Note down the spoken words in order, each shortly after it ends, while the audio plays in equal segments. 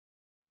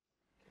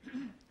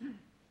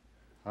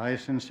I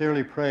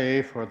sincerely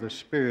pray for the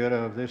spirit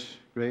of this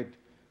great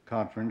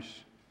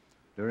conference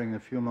during the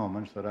few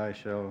moments that I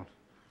shall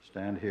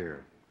stand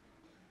here.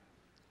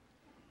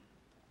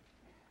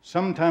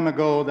 Some time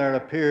ago, there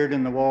appeared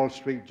in the Wall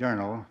Street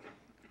Journal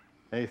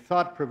a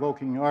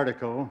thought-provoking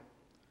article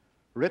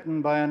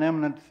written by an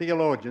eminent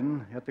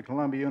theologian at the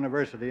Columbia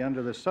University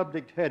under the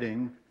subject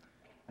heading,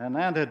 "An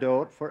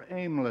Antidote for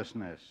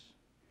Aimlessness,"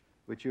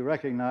 which you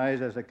recognize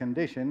as a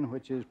condition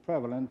which is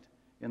prevalent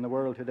in the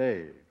world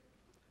today.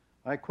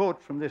 I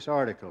quote from this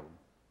article: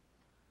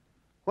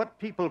 "What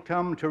people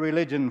come to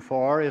religion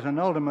for is an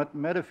ultimate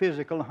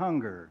metaphysical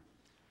hunger,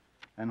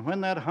 and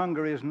when that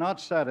hunger is not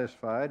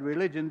satisfied,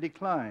 religion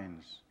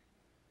declines.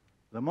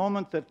 The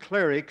moment that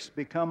clerics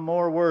become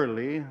more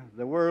worldly,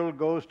 the world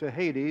goes to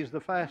Hades the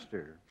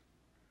faster.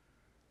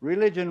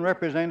 Religion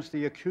represents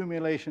the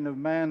accumulation of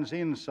man's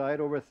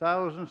insight over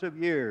thousands of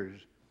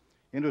years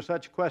into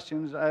such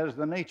questions as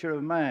the nature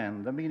of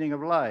man, the meaning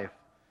of life,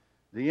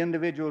 the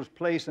individual's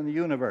place in the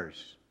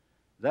universe.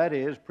 That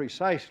is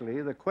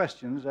precisely the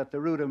questions at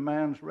the root of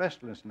man's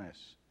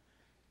restlessness."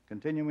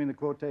 Continuing the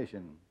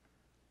quotation,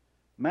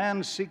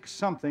 "Man seeks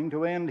something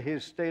to end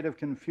his state of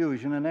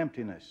confusion and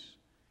emptiness.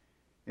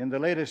 In the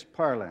latest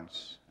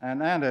parlance,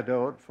 an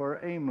antidote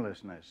for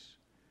aimlessness.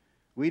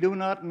 We do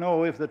not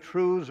know if the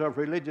truths of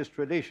religious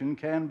tradition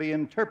can be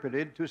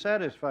interpreted to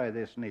satisfy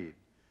this need,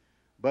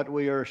 but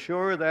we are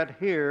sure that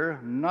here,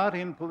 not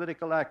in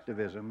political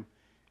activism,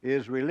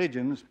 is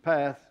religion's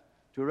path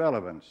to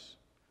relevance."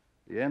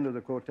 The end of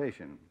the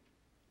quotation.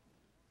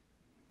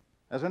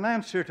 As an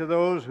answer to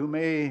those who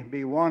may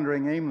be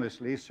wandering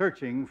aimlessly,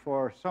 searching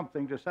for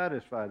something to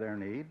satisfy their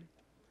need,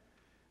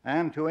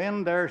 and to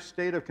end their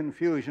state of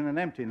confusion and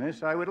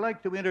emptiness, I would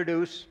like to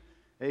introduce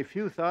a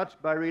few thoughts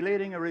by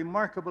relating a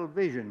remarkable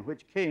vision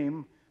which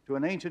came to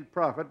an ancient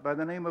prophet by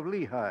the name of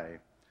Lehi,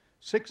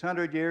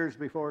 600 years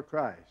before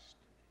Christ.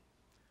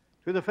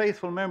 To the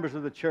faithful members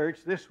of the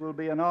church, this will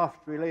be an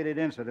oft-related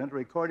incident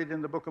recorded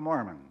in the Book of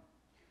Mormon.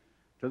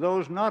 To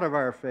those not of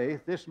our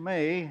faith, this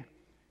may,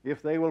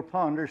 if they will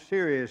ponder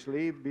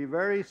seriously, be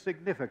very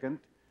significant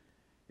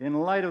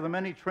in light of the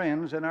many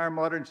trends in our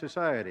modern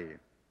society.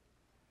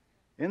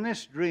 In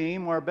this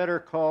dream, or better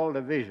called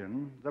a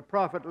vision, the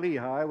prophet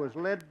Lehi was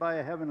led by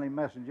a heavenly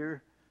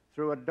messenger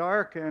through a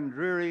dark and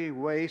dreary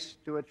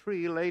waste to a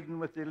tree laden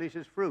with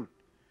delicious fruit,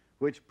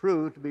 which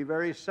proved to be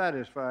very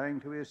satisfying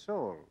to his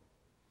soul.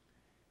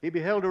 He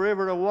beheld a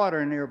river of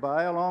water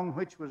nearby, along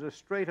which was a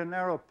straight and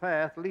narrow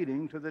path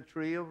leading to the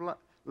tree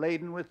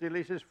laden with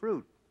delicious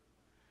fruit.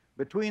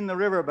 Between the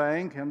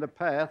riverbank and the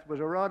path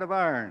was a rod of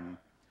iron,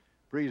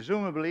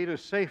 presumably to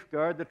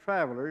safeguard the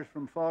travelers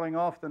from falling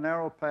off the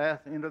narrow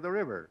path into the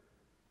river.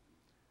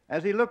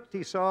 As he looked,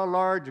 he saw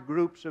large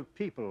groups of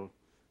people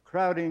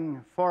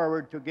crowding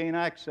forward to gain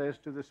access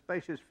to the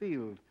spacious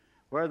field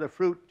where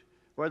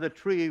the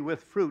tree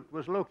with fruit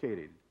was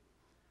located.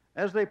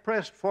 As they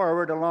pressed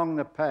forward along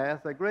the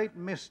path, a great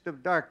mist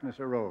of darkness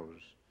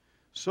arose,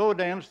 so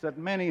dense that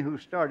many who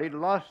started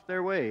lost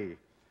their way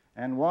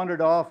and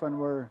wandered off and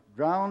were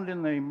drowned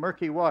in the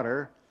murky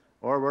water,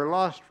 or were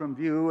lost from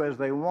view as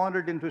they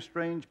wandered into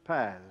strange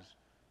paths.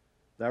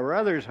 There were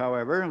others,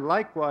 however,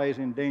 likewise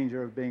in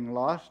danger of being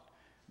lost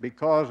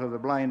because of the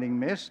blinding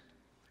mist,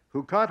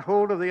 who caught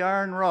hold of the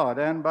iron rod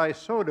and by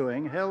so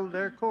doing held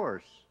their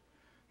course,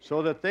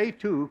 so that they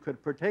too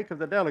could partake of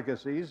the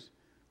delicacies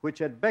which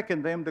had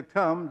beckoned them to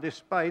come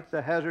despite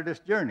the hazardous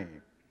journey.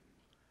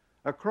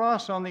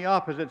 Across on the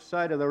opposite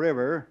side of the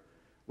river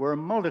were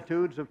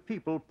multitudes of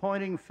people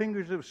pointing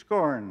fingers of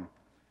scorn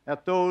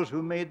at those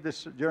who made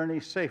this journey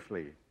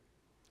safely.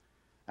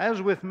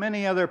 As with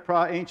many other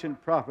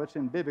ancient prophets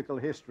in biblical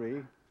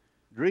history,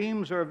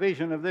 dreams or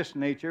vision of this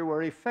nature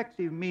were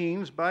effective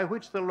means by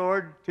which the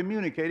Lord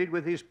communicated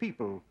with his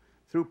people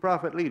through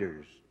prophet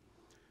leaders.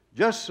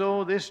 Just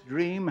so this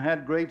dream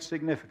had great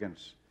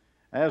significance,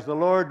 as the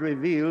Lord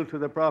revealed to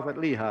the prophet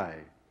Lehi.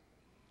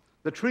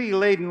 The tree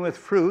laden with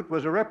fruit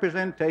was a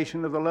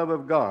representation of the love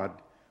of God,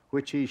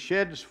 which he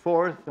sheds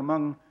forth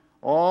among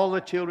all the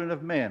children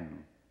of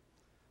men.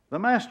 The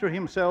Master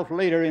himself,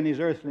 later in his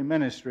earthly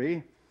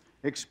ministry,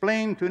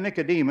 explained to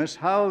Nicodemus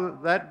how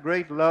that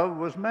great love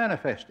was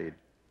manifested.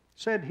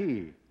 Said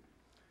he,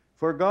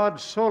 "For God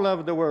so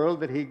loved the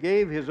world that he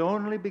gave his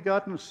only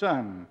begotten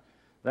Son,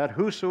 that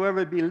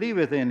whosoever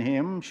believeth in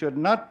him should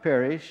not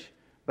perish,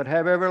 but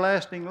have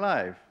everlasting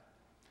life."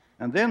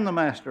 And then the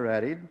Master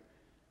added,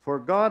 "For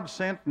God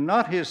sent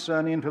not his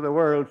Son into the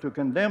world to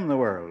condemn the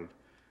world,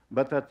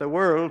 but that the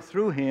world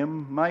through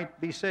him might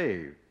be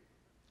saved."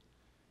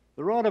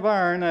 The rod of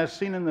iron, as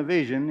seen in the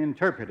vision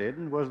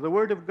interpreted, was the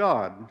Word of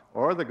God,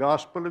 or the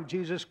gospel of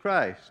Jesus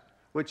Christ,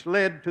 which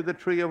led to the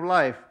tree of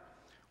life,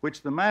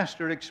 which the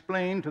Master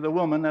explained to the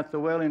woman at the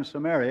well in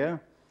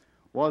Samaria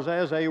was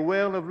as a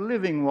well of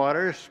living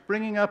water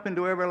springing up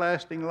into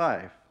everlasting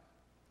life.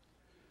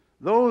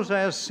 Those,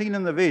 as seen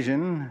in the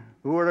vision,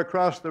 who were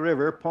across the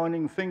river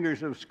pointing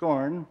fingers of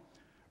scorn,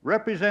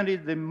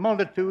 represented the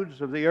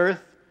multitudes of the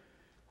earth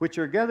which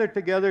are gathered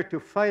together to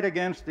fight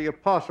against the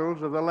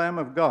apostles of the Lamb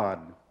of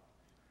God.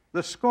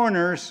 The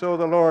scorners, so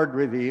the Lord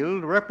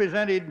revealed,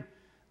 represented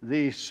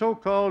the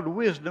so-called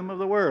wisdom of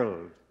the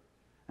world,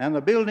 and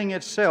the building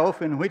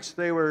itself in which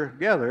they were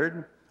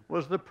gathered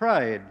was the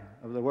pride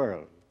of the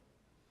world.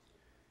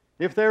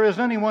 If there is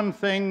any one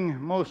thing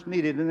most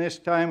needed in this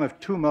time of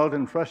tumult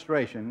and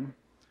frustration,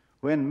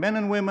 when men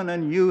and women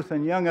and youth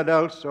and young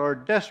adults are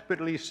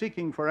desperately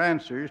seeking for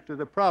answers to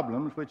the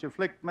problems which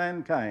afflict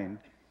mankind,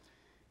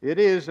 it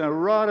is a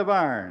rod of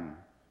iron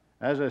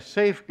as a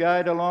safe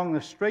guide along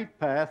the straight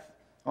path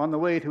on the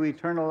way to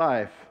eternal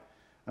life,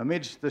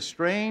 amidst the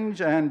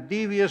strange and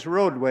devious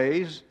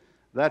roadways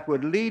that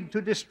would lead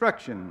to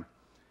destruction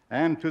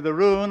and to the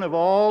ruin of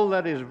all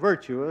that is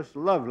virtuous,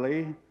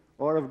 lovely,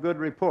 or of good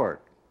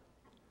report.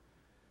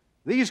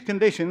 These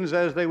conditions,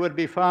 as they would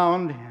be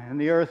found in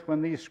the earth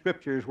when these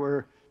scriptures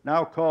were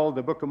now called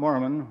the Book of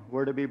Mormon,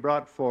 were to be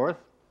brought forth,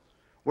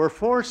 were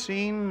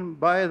foreseen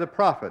by the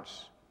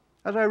prophets.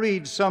 As I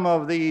read some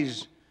of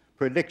these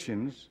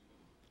predictions,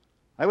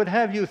 I would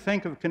have you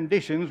think of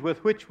conditions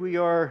with which we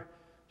are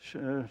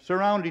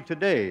surrounded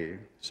today.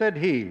 Said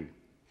he,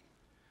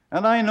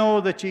 "And I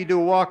know that ye do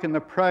walk in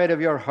the pride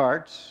of your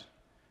hearts,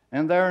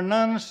 and there are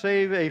none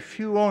save a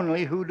few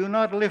only who do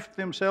not lift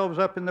themselves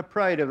up in the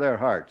pride of their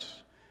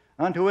hearts,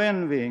 unto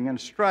envying and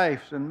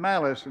strifes and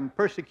malice and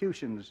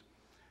persecutions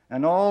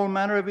and all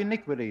manner of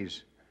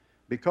iniquities,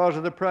 because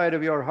of the pride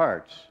of your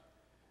hearts.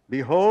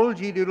 Behold,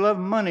 ye do love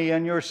money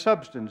and your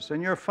substance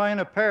and your fine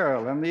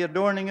apparel and the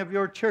adorning of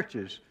your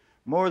churches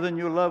more than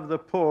you love the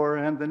poor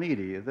and the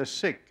needy, the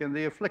sick and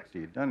the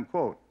afflicted."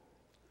 Unquote.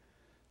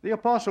 The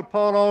Apostle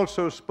Paul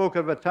also spoke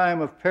of a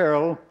time of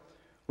peril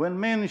when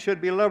men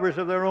should be lovers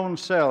of their own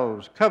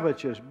selves,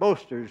 covetous,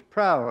 boasters,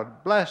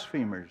 proud,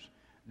 blasphemers,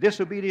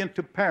 disobedient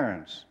to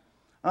parents,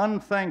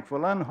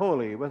 unthankful,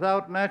 unholy,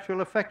 without natural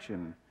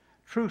affection,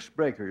 truce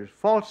breakers,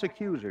 false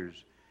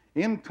accusers,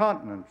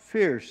 incontinent,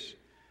 fierce,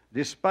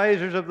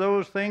 despisers of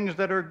those things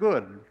that are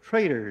good,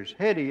 traitors,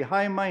 heady,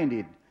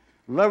 high-minded,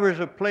 lovers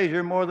of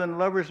pleasure more than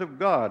lovers of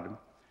God,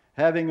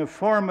 having a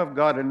form of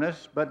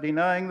godliness, but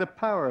denying the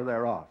power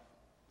thereof.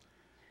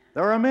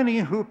 There are many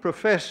who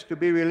profess to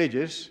be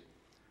religious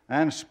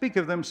and speak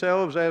of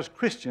themselves as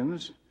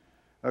Christians,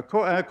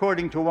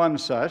 according to one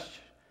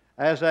such,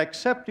 as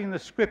accepting the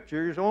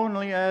Scriptures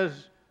only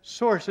as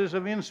sources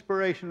of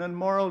inspiration and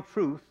moral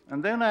truth,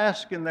 and then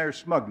ask in their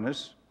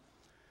smugness,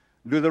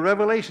 do the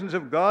revelations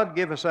of God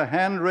give us a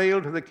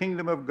handrail to the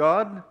kingdom of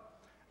God,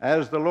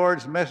 as the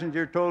Lord's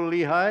messenger told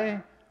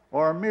Lehi,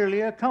 or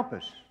merely a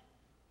compass?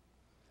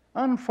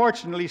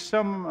 Unfortunately,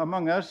 some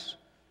among us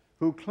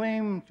who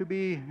claim to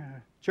be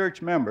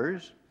church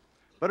members,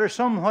 but are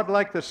somewhat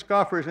like the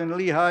scoffers in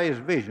Lehi's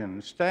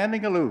vision,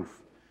 standing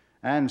aloof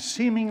and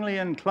seemingly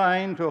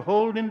inclined to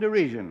hold in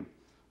derision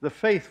the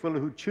faithful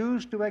who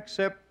choose to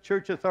accept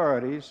church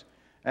authorities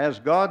as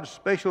God's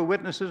special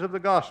witnesses of the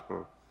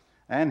gospel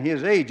and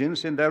his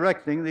agents in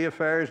directing the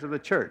affairs of the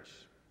church.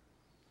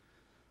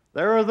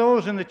 There are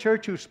those in the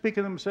church who speak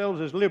of themselves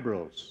as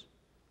liberals,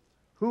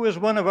 who, as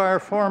one of our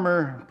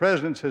former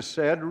presidents has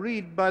said,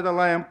 read by the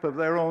lamp of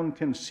their own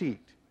conceit.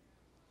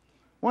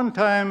 One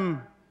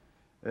time,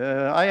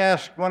 I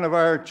asked one of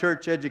our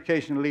church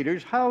education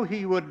leaders how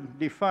he would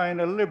define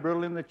a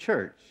liberal in the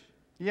church.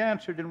 He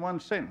answered in one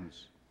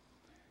sentence: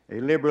 a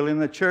liberal in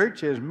the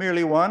church is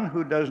merely one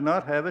who does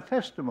not have a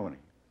testimony.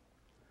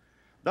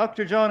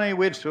 Dr. John A.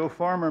 Widtsoe,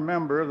 former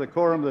member of the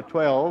Quorum of the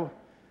 12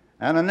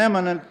 and an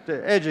eminent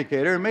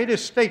educator, made a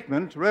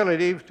statement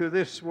relative to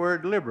this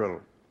word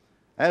liberal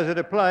as it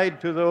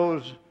applied to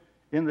those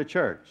in the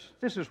church.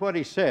 This is what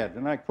he said,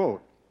 and I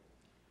quote,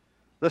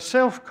 "The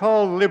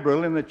self-called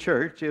liberal in the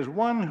church is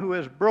one who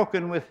has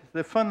broken with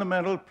the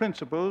fundamental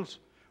principles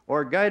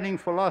or guiding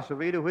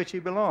philosophy to which he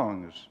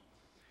belongs.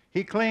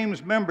 He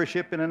claims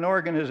membership in an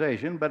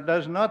organization but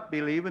does not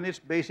believe in its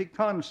basic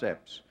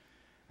concepts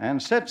and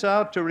sets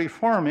out to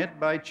reform it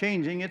by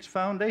changing its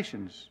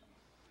foundations.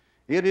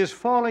 It is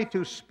folly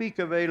to speak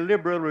of a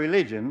liberal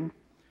religion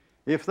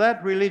if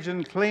that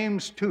religion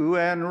claims to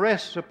and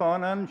rests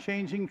upon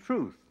unchanging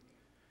truth."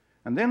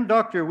 And then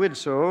Dr.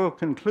 Widtsoe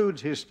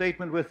concludes his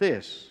statement with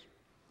this: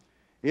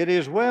 "It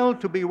is well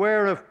to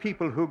beware of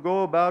people who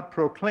go about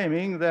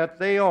proclaiming that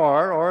they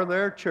are, or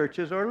their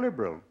churches are,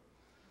 liberal.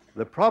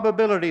 The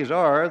probabilities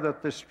are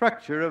that the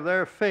structure of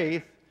their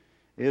faith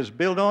is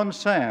built on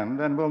sand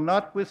and will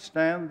not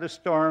withstand the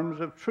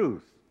storms of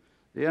truth."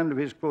 The end of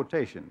his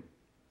quotation.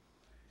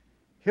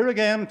 Here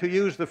again, to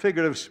use the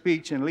figure of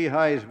speech in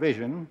Lehi's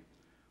vision,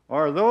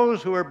 are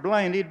those who are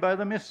blinded by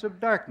the mists of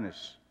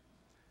darkness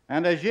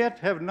and as yet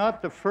have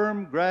not the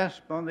firm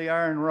grasp on the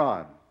iron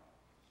rod.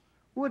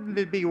 Wouldn't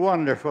it be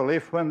wonderful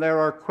if, when there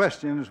are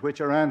questions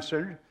which are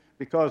answered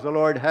because the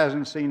Lord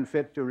hasn't seen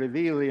fit to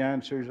reveal the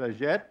answers as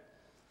yet,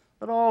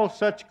 that all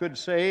such could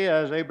say,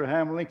 as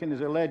Abraham Lincoln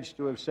is alleged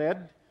to have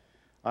said,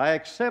 "I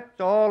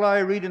accept all I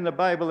read in the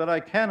Bible that I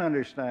can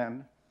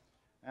understand,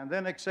 and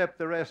then accept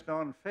the rest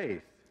on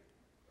faith."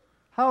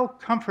 How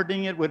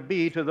comforting it would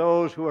be to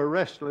those who are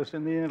restless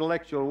in the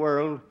intellectual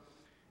world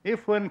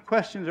if, when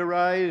questions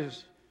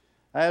arise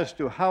as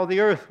to how the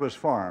earth was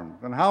formed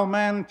and how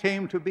man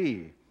came to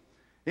be,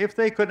 if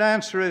they could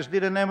answer as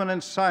did an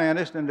eminent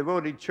scientist and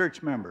devoted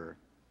church member.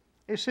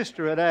 A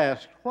sister had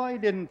asked, why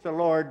didn't the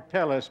Lord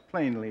tell us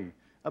plainly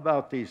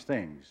about these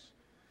things?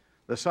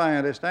 The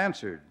scientist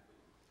answered,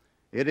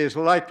 it is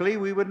likely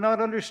we would not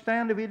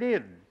understand if he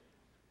did.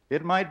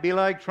 It might be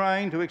like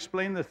trying to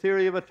explain the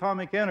theory of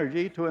atomic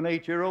energy to an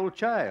 8-year-old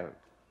child.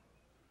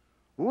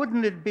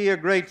 Wouldn't it be a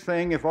great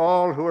thing if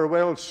all who are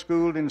well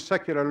schooled in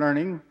secular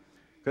learning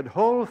could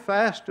hold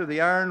fast to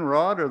the iron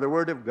rod or the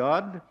Word of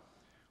God,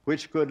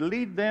 which could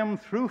lead them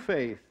through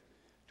faith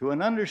to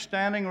an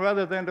understanding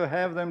rather than to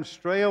have them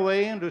stray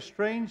away into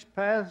strange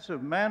paths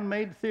of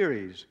man-made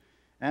theories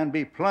and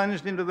be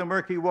plunged into the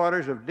murky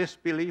waters of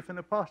disbelief and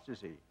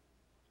apostasy?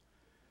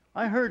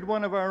 I heard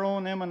one of our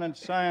own eminent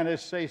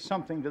scientists say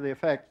something to the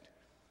effect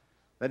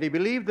that he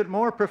believed that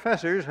more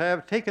professors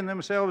have taken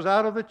themselves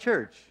out of the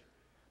church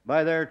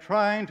by their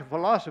trying to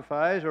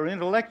philosophize or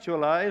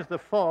intellectualize the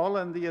fall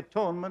and the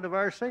atonement of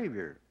our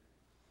Savior.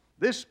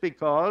 This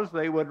because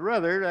they would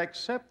rather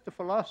accept the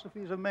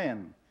philosophies of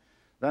men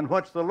than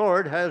what the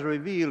Lord has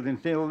revealed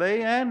until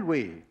they and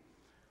we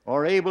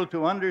are able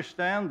to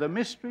understand the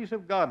mysteries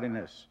of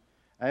godliness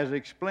as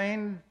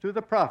explained to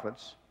the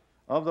prophets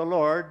of the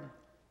Lord,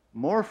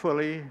 more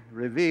fully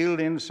revealed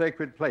in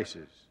sacred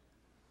places.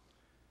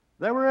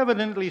 There were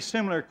evidently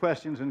similar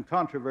questions and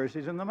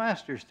controversies in the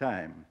Master's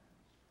time.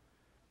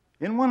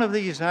 In one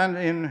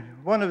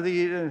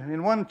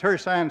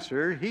terse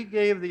answer, he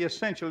gave the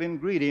essential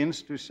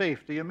ingredients to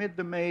safety amid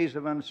the maze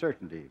of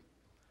uncertainty.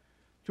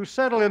 To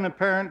settle an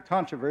apparent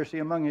controversy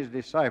among his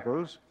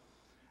disciples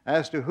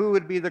as to who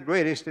would be the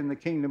greatest in the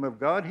kingdom of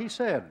God, he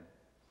said,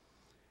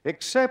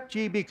 except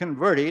ye be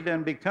converted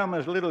and become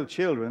as little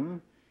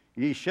children,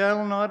 ye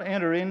shall not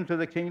enter into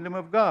the kingdom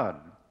of God.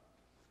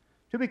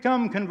 To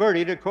become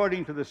converted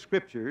according to the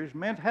Scriptures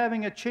meant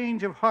having a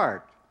change of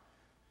heart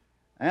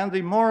and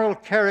the moral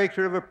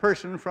character of a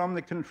person from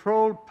the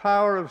controlled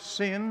power of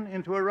sin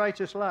into a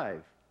righteous life.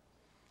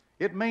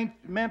 It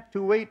meant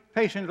to wait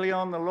patiently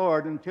on the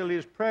Lord until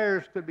his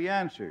prayers could be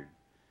answered,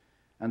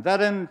 and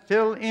that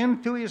until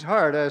into his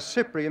heart, as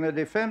Cyprian, a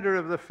defender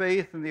of the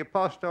faith in the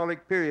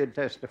apostolic period,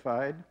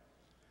 testified,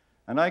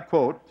 and I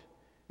quote,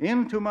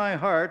 into my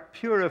heart,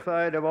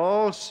 purified of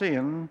all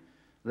sin,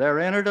 there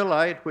entered a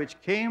light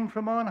which came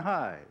from on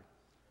high,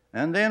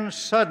 and then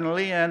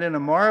suddenly and in a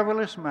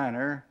marvelous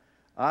manner,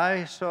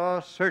 I saw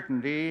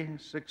certainty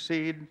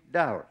succeed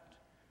doubt.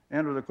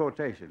 End of the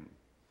quotation.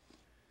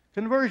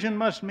 Conversion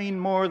must mean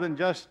more than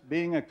just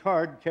being a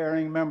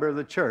card-carrying member of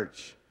the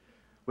church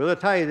with a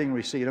tithing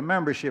receipt, a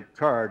membership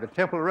card, a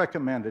temple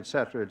recommend,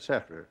 etc.,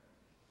 etc.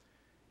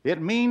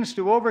 It means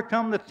to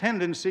overcome the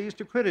tendencies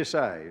to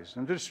criticize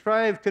and to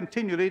strive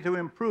continually to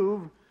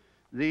improve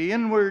the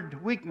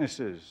inward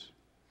weaknesses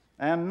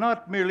and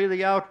not merely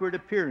the outward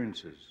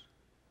appearances.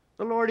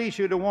 The Lord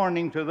issued a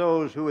warning to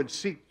those who would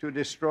seek to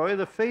destroy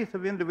the faith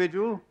of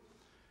individual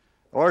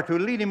or to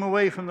lead him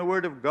away from the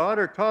Word of God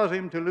or cause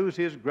him to lose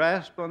his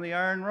grasp on the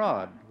iron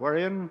rod,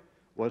 wherein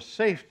was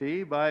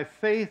safety by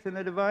faith in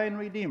a divine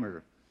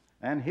Redeemer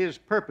and his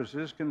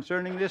purposes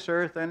concerning this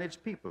earth and its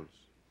peoples.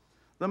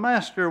 The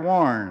Master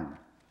warned,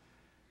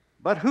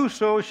 but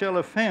whoso shall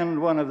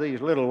offend one of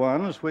these little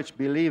ones which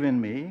believe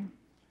in me,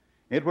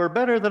 it were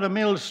better that a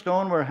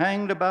millstone were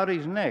hanged about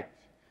his neck,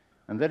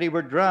 and that he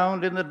were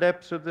drowned in the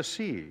depths of the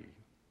sea.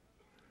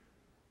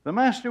 The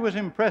Master was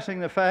impressing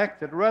the fact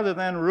that rather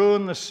than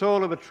ruin the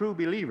soul of a true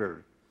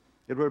believer,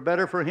 it were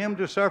better for him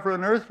to suffer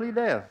an earthly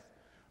death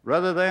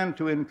rather than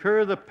to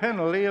incur the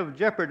penalty of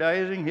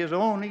jeopardizing his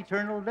own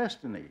eternal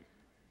destiny.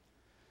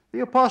 The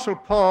Apostle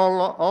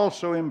Paul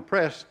also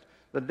impressed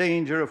the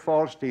danger of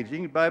false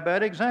teaching by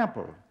bad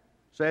example.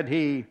 Said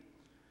he,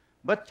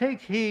 but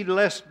take heed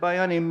lest by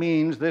any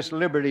means this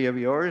liberty of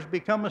yours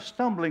become a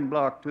stumbling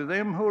block to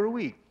them who are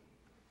weak.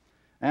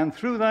 And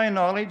through thy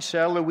knowledge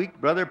shall the weak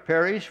brother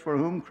perish for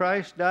whom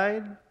Christ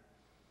died?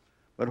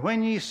 But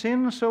when ye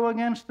sin so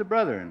against the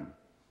brethren,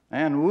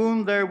 and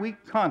wound their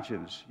weak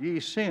conscience, ye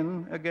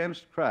sin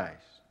against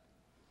Christ.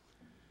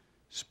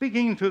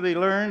 Speaking to the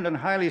learned and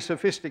highly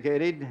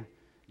sophisticated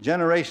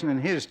generation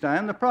in his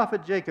time, the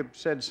prophet Jacob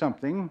said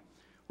something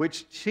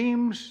which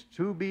seems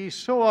to be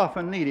so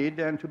often needed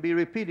and to be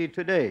repeated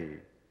today.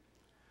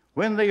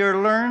 When they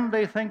are learned,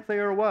 they think they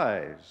are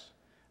wise,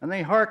 and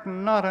they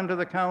hearken not unto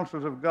the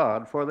counsels of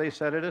God, for they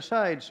set it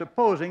aside,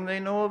 supposing they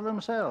know of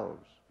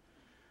themselves.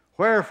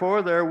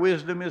 Wherefore their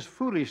wisdom is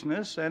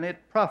foolishness, and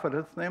it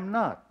profiteth them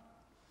not.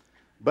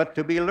 But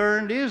to be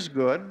learned is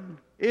good,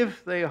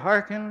 if they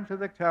hearken to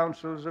the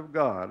counsels of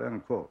God.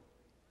 Unquote.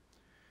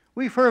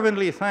 We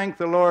fervently thank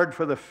the Lord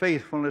for the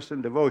faithfulness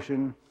and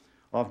devotion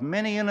of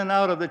many in and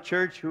out of the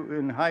church who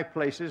in high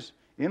places,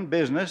 in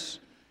business,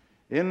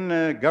 in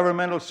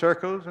governmental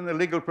circles, in the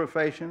legal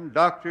profession,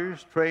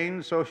 doctors,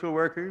 trained social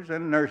workers,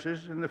 and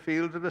nurses in the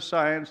fields of the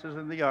sciences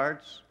and the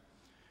arts.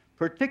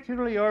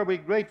 Particularly are we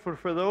grateful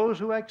for those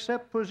who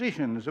accept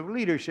positions of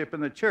leadership in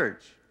the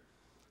church,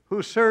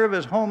 who serve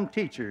as home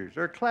teachers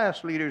or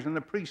class leaders in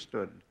the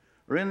priesthood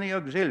or in the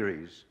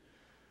auxiliaries,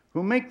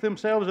 who make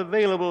themselves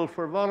available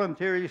for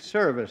voluntary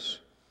service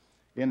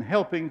in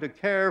helping to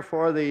care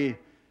for the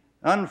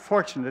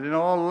unfortunate in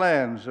all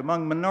lands,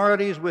 among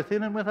minorities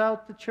within and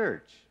without the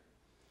church,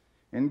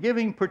 in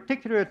giving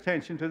particular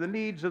attention to the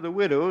needs of the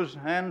widows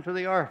and to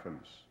the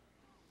orphans.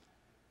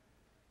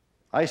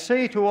 I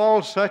say to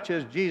all such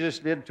as Jesus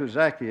did to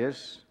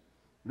Zacchaeus,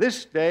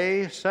 this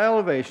day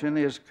salvation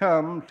is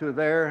come to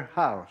their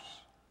house.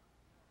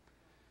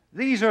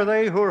 These are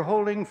they who are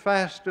holding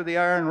fast to the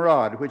iron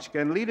rod, which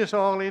can lead us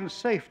all in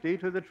safety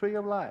to the tree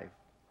of life.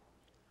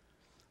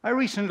 I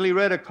recently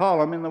read a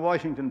column in the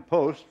Washington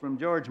Post from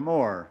George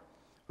Moore,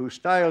 who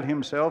styled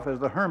himself as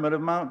the Hermit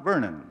of Mount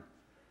Vernon.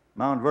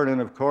 Mount Vernon,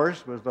 of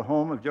course, was the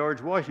home of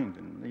George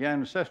Washington, the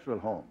ancestral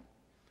home.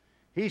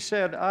 He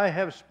said, "I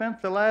have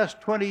spent the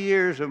last 20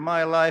 years of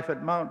my life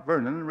at Mount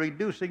Vernon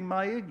reducing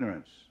my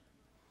ignorance."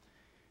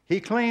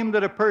 He claimed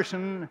that a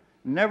person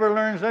never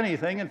learns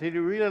anything until he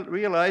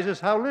realizes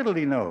how little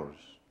he knows.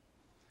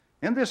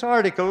 In this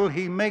article,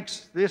 he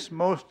makes this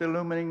most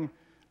illuminating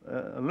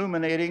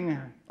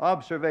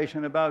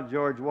observation about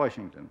George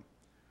Washington.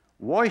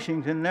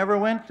 Washington never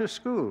went to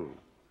school.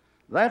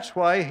 That's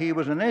why he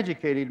was an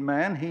educated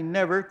man. He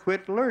never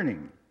quit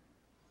learning.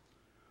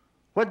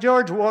 What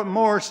George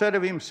Moore said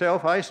of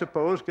himself, I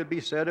suppose, could be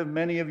said of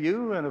many of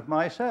you and of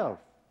myself.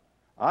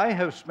 I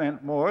have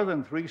spent more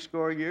than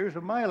 80 years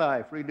of my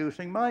life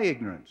reducing my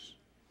ignorance.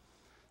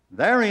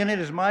 Therein it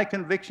is my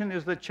conviction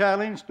is the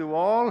challenge to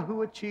all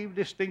who achieve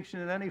distinction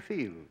in any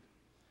field.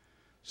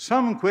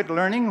 Some quit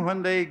learning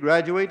when they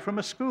graduate from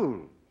a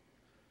school.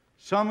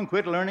 Some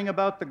quit learning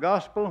about the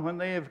gospel when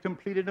they have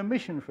completed a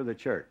mission for the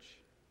church.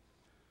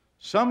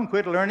 Some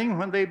quit learning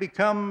when they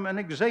become an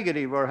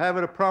executive or have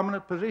a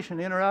prominent position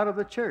in or out of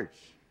the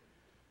church.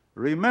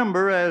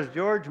 Remember, as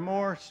George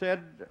Moore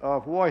said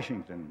of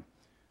Washington,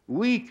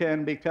 we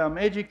can become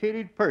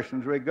educated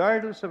persons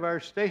regardless of our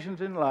stations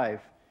in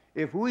life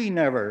if we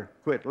never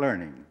quit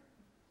learning.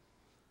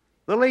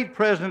 The late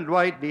President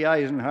Dwight D.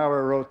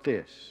 Eisenhower wrote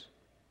this: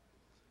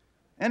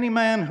 "Any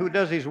man who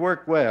does his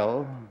work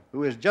well,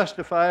 who is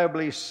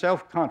justifiably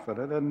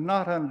self-confident and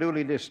not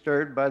unduly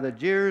disturbed by the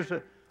jeers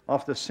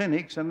of the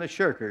cynics and the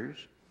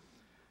shirkers,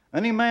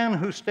 any man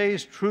who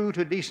stays true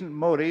to decent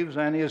motives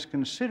and is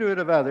considerate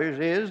of others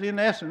is, in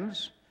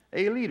essence,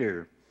 a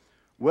leader,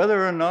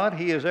 whether or not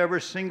he is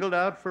ever singled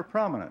out for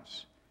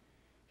prominence.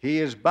 He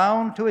is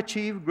bound to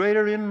achieve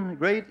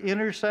great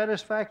inner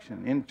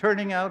satisfaction in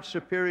turning out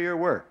superior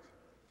work.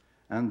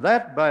 And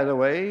that, by the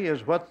way,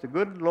 is what the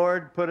good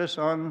Lord put us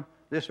on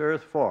this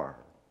earth for."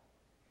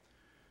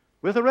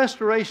 With the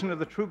restoration of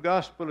the true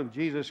gospel of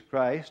Jesus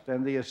Christ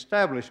and the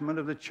establishment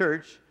of the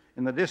church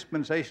in the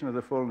dispensation of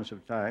the fullness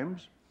of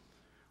times,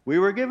 we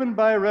were given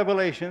by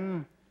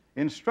revelation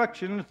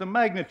instructions the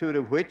magnitude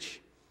of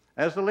which,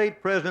 as the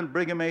late President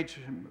Brigham H.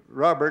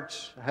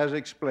 Roberts has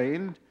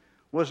explained,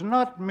 was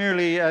not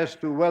merely as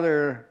to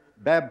whether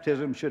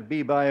baptism should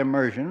be by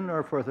immersion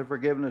or for the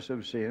forgiveness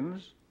of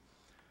sins,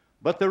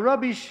 but the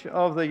rubbish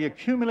of the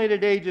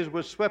accumulated ages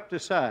was swept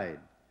aside,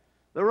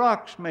 the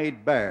rocks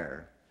made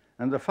bare,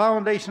 and the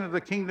foundation of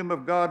the kingdom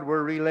of God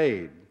were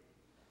relaid.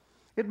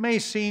 It may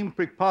seem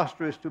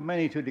preposterous to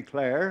many to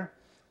declare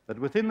that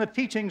within the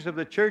teachings of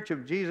the Church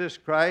of Jesus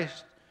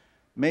Christ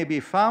may be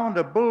found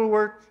a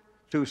bulwark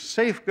to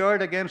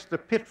safeguard against the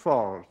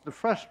pitfalls, the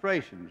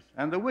frustrations,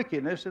 and the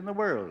wickedness in the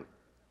world.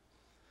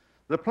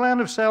 The plan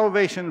of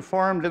salvation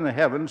formed in the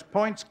heavens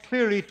points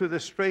clearly to the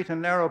straight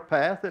and narrow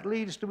path that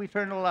leads to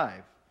eternal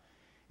life,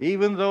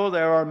 even though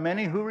there are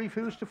many who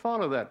refuse to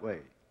follow that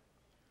way.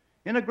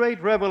 In a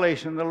great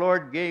revelation, the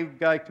Lord gave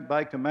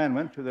by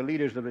commandment to the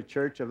leaders of the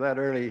church of that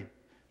early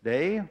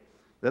day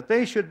that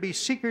they should be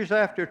seekers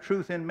after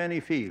truth in many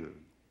fields.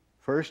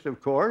 First,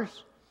 of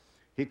course,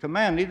 He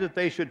commanded that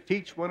they should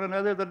teach one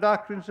another the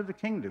doctrines of the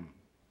kingdom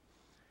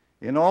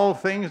in all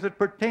things that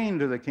pertain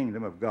to the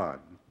kingdom of God.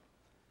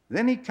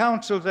 Then He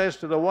counsels as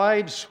to the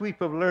wide sweep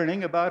of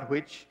learning about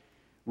which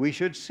we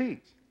should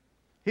seek.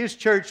 His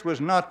church was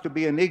not to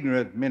be an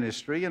ignorant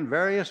ministry in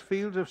various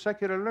fields of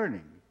secular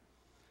learning.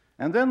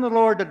 And then the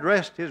Lord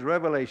addressed His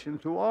revelation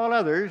to all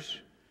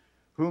others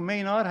who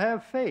may not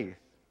have faith.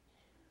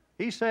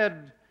 He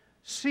said,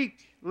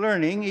 "Seek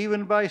learning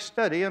even by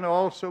study and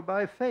also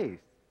by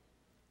faith."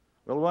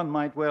 Well, one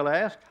might well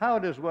ask, how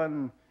does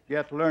one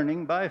get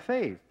learning by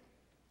faith?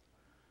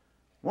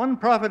 One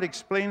prophet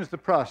explains the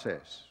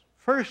process.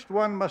 First,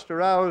 one must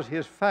arouse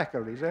his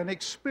faculties and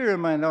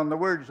experiment on the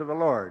words of the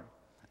Lord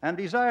and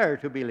desire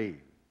to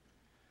believe.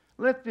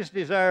 Let this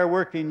desire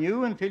work in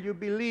you until you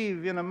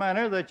believe in a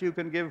manner that you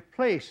can give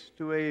place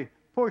to a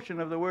portion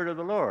of the word of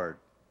the Lord.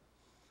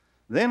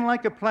 Then,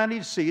 like a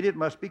planted seed, it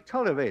must be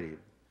cultivated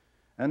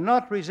and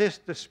not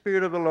resist the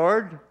Spirit of the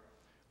Lord,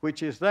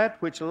 which is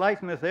that which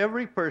lighteneth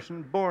every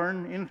person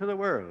born into the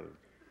world.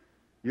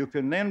 You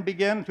can then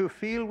begin to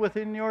feel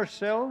within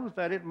yourselves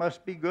that it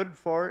must be good,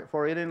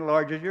 for it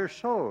enlarges your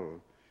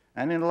soul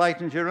and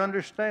enlightens your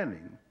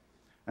understanding.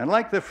 And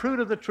like the fruit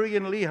of the tree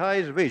in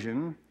Lehi's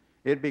vision,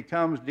 it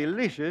becomes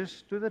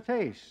delicious to the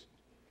taste.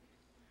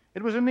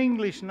 It was an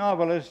English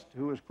novelist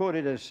who was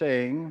quoted as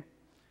saying,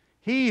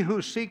 "He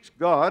who seeks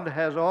God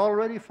has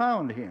already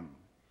found him."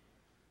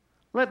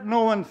 Let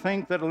no one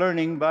think that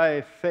learning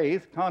by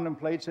faith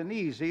contemplates an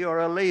easy or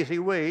a lazy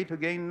way to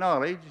gain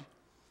knowledge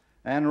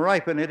and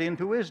ripen it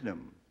into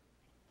wisdom.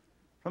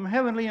 From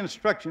heavenly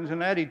instructions,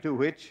 and added to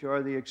which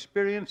are the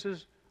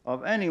experiences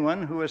of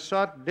anyone who has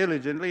sought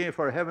diligently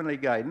for heavenly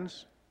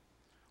guidance,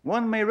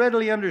 one may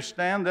readily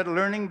understand that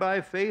learning by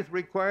faith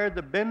required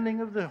the bending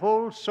of the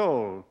whole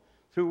soul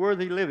through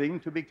worthy living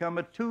to become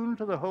attuned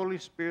to the Holy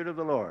Spirit of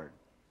the Lord,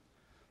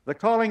 the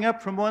calling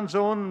up from one's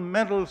own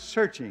mental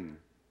searching,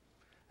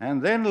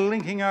 and then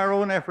linking our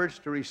own efforts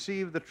to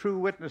receive the true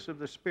witness of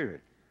the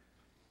Spirit.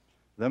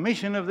 The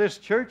mission of this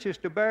church is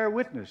to bear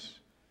witness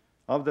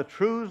of the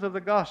truths of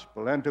the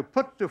gospel and to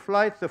put to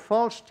flight the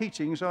false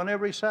teachings on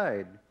every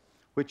side,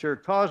 which are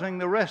causing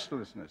the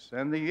restlessness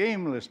and the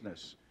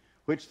aimlessness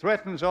which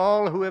threatens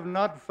all who have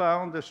not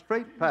found the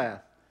straight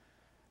path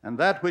and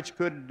that which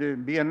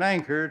could be an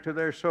anchor to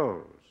their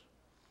souls.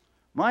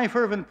 My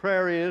fervent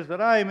prayer is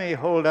that I may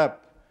hold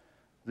up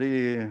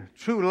the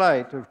true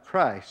light of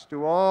Christ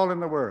to all in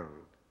the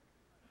world.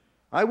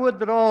 I would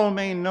that all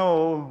may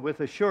know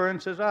with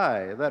assurance as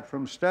I, that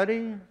from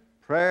study,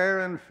 prayer,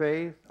 and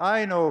faith,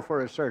 I know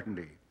for a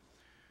certainty,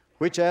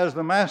 which as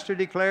the Master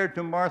declared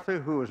to Martha,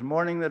 who was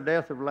mourning the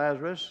death of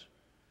Lazarus,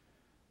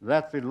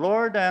 that the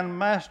Lord and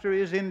Master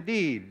is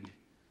indeed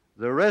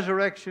the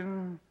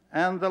resurrection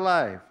and the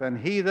life, and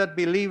he that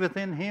believeth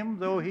in him,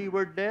 though he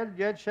were dead,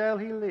 yet shall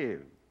he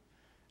live.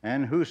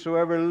 And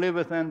whosoever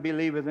liveth and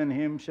believeth in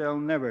him shall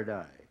never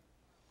die.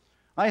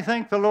 I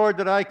thank the Lord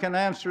that I can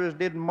answer as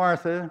did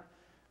Martha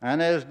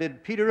and as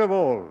did Peter of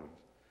old,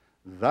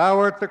 "Thou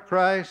art the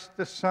Christ,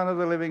 the Son of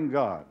the living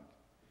God."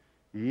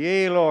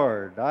 Yea,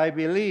 Lord, I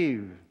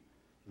believe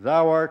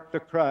thou art the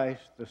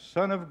Christ, the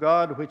Son of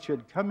God, which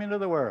should come into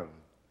the world.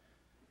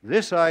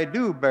 This I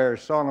do bear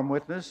solemn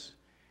witness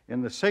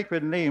in the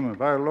sacred name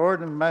of our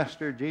Lord and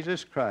Master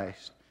Jesus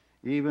Christ.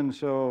 Even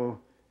so,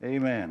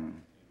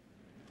 amen.